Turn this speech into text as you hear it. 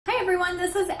everyone,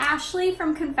 this is Ashley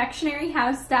from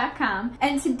ConfectioneryHouse.com,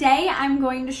 and today I'm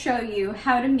going to show you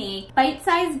how to make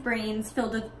bite-sized brains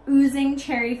filled with oozing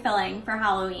cherry filling for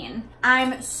Halloween.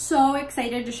 I'm so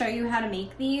excited to show you how to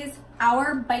make these.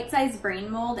 Our bite-sized brain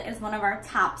mold is one of our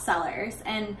top sellers,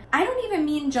 and I don't even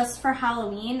mean just for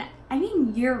Halloween, I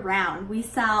mean year-round. We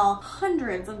sell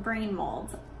hundreds of brain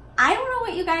molds. I don't know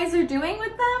what you guys are doing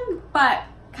with them, but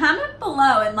comment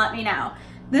below and let me know.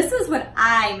 This is what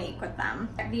I make with them.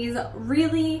 These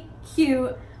really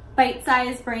cute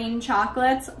bite-sized brain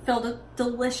chocolates filled with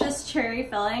delicious cherry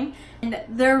filling, and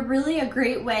they're really a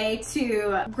great way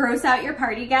to gross out your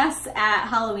party guests at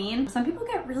Halloween. Some people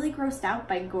get really grossed out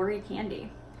by gory candy.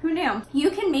 Who knew?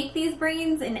 You can make these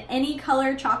brains in any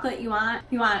color chocolate you want.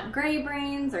 You want gray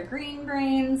brains or green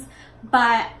brains,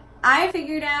 but I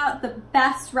figured out the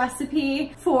best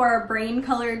recipe for brain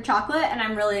colored chocolate, and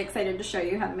I'm really excited to show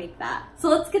you how to make that. So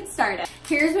let's get started.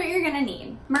 Here's what you're gonna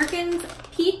need. Merckens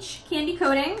peach candy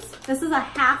coatings. This is a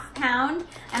 ½ pound,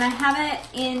 and I have it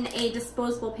in a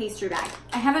disposable pastry bag.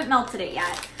 I haven't melted it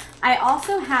yet. I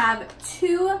also have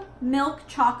 2 milk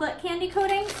chocolate candy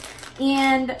coatings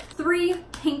and 3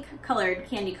 pink colored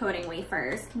candy coating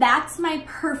wafers. That's my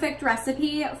perfect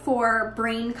recipe for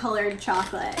brain colored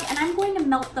chocolate. And I'm going to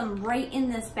melt them right in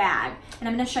this bag, and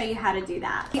I'm gonna show you how to do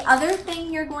that. The other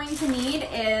thing you're going to need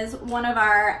is one of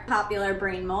our popular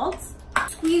brain molds,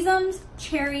 SqueezeUms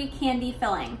cherry candy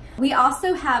filling. We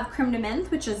also have creme de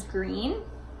menthe, which is green.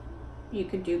 You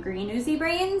could do green Oozy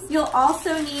brains. You'll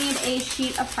also need a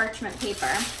sheet of parchment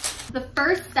paper. The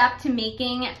first step to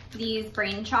making these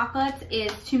brain chocolates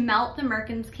is to melt the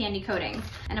Merckens candy coatings,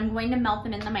 and I'm going to melt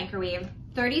them in the microwave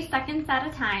 30 seconds at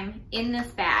a time in this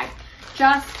bag.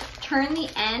 Just turn the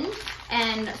end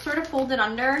and sort of fold it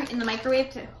under in the microwave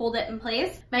to hold it in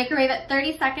place. Microwave it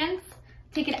 30 seconds,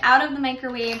 take it out of the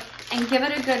microwave, and give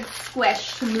it a good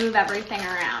squish to move everything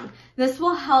around. This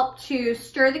will help to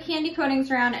stir the candy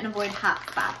coatings around and avoid hot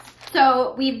spots.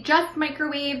 So we've just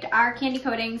microwaved our candy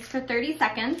coatings for 30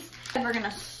 seconds. And we're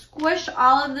gonna squish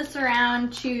all of this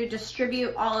around to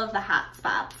distribute all of the hot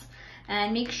spots.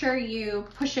 And make sure you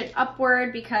push it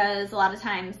upward, because a lot of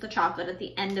times the chocolate at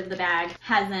the end of the bag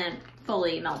hasn't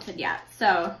fully melted yet.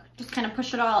 So just kind of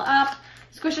push it all up,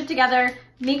 squish it together.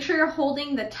 Make sure you're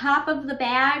holding the top of the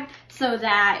bag so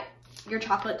that your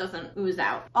chocolate doesn't ooze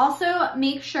out. Also,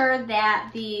 make sure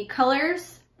that the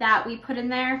colors that we put in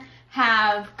there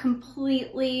have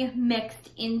completely mixed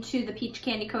into the peach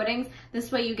candy coatings.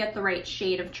 This way you get the right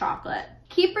shade of chocolate.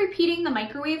 Keep repeating the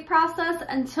microwave process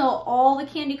until all the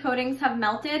candy coatings have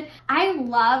melted. I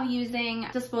love using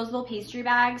disposable pastry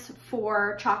bags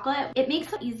for chocolate. It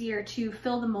makes it easier to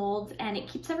fill the molds, and it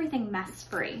keeps everything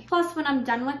mess-free. Plus, when I'm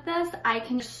done with this, I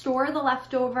can store the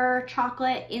leftover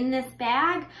chocolate in this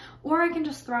bag, or I can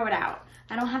just throw it out.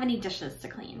 I don't have any dishes to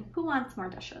clean. Who wants more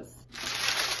dishes?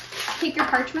 Take your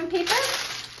parchment paper,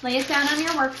 lay it down on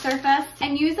your work surface,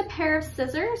 and use a pair of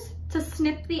scissors to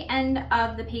snip the end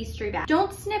of the pastry bag.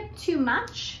 Don't snip too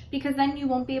much, because then you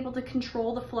won't be able to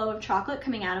control the flow of chocolate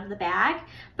coming out of the bag.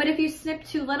 But if you snip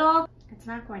too little, it's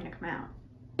not going to come out.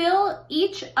 Fill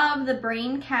each of the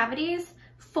brain cavities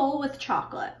full with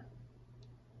chocolate.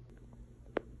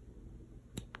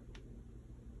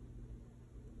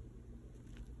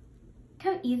 Look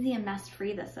how easy and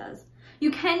mess-free this is. You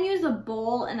can use a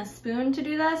bowl and a spoon to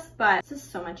do this, but this is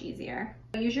so much easier.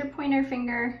 Use your pointer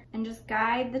finger and just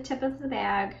guide the tip of the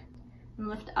bag and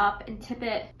lift up and tip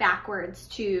it backwards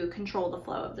to control the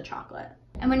flow of the chocolate.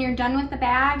 And when you're done with the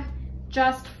bag,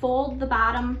 just fold the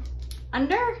bottom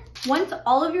under. Once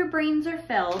all of your brains are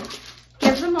filled,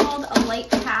 give the mold a light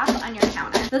tap on your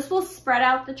counter. This will spread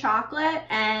out the chocolate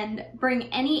and bring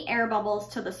any air bubbles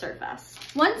to the surface.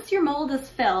 Once your mold is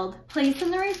filled, place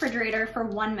in the refrigerator for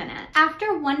 1 minute.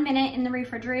 After 1 minute in the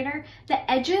refrigerator,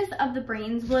 the edges of the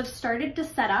brains will have started to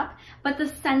set up, but the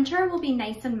center will be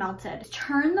nice and melted.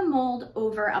 Turn the mold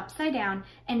over upside down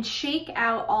and shake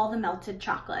out all the melted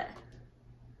chocolate.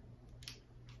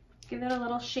 Give it a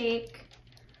little shake.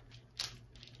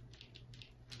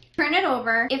 Turn it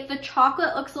over. If the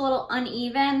chocolate looks a little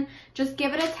uneven, just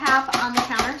give it a tap on the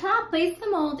countertop. Place the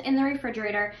mold in the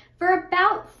refrigerator for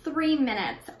about 3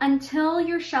 minutes until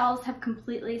your shells have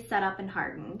completely set up and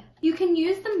hardened. You can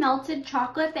use the melted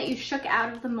chocolate that you shook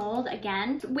out of the mold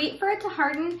again. Wait for it to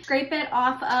harden, scrape it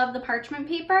off of the parchment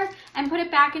paper, and put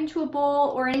it back into a bowl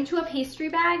or into a pastry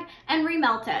bag and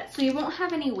remelt it so you won't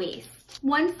have any waste.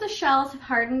 Once the shells have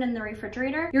hardened in the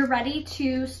refrigerator, you're ready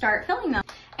to start filling them.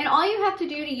 And all you have to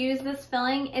do to use this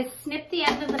filling is snip the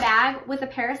end of the bag with a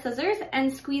pair of scissors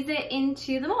and squeeze it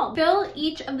into the mold. Fill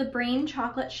each of the brain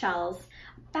chocolate shells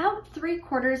about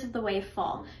 3/4 of the way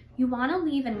full. You want to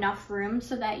leave enough room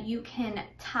so that you can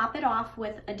top it off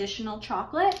with additional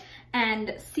chocolate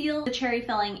and seal the cherry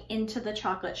filling into the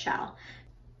chocolate shell.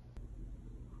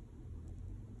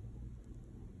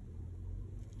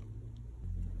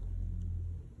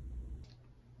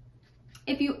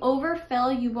 If you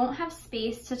overfill, you won't have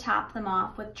space to top them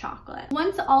off with chocolate.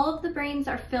 Once all of the brains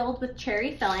are filled with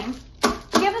cherry filling,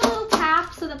 give it a little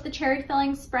tap so that the cherry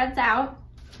filling spreads out,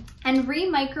 and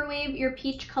re-microwave your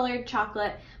peach-colored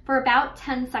chocolate for about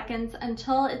 10 seconds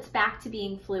until it's back to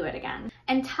being fluid again.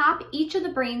 And top each of the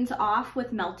brains off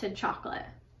with melted chocolate.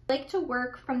 I like to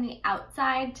work from the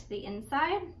outside to the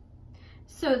inside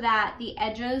so that the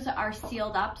edges are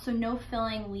sealed up so no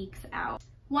filling leaks out.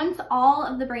 Once all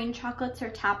of the brain chocolates are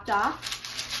topped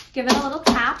off, give it a little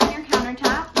tap on your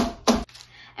countertop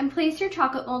and place your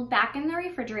chocolate mold back in the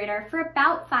refrigerator for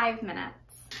about 5 minutes.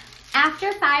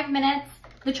 After 5 minutes,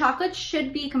 the chocolates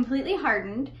should be completely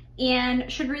hardened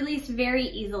and should release very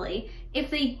easily. If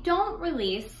they don't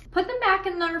release, put them back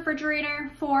in the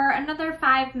refrigerator for another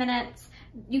 5 minutes.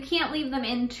 You can't leave them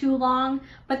in too long,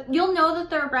 but you'll know that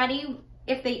they're ready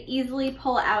if they easily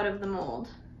pull out of the mold.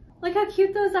 Look how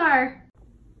cute those are.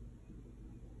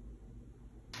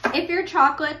 If your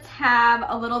chocolates have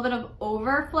a little bit of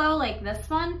overflow like this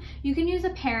one, you can use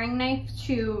a paring knife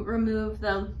to remove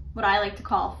the, what I like to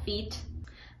call, feet.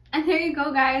 And there you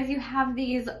go, guys. You have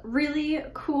these really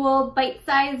cool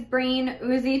bite-sized brain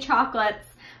Oozy chocolates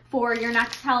for your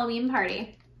next Halloween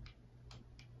party.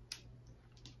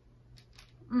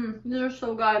 These are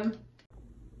so good.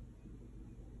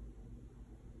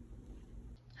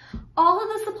 All of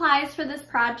the supplies for this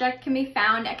project can be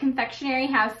found at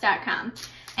confectioneryhouse.com.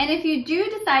 And if you do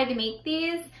decide to make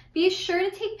these, be sure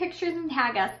to take pictures and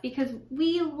tag us because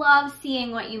we love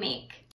seeing what you make.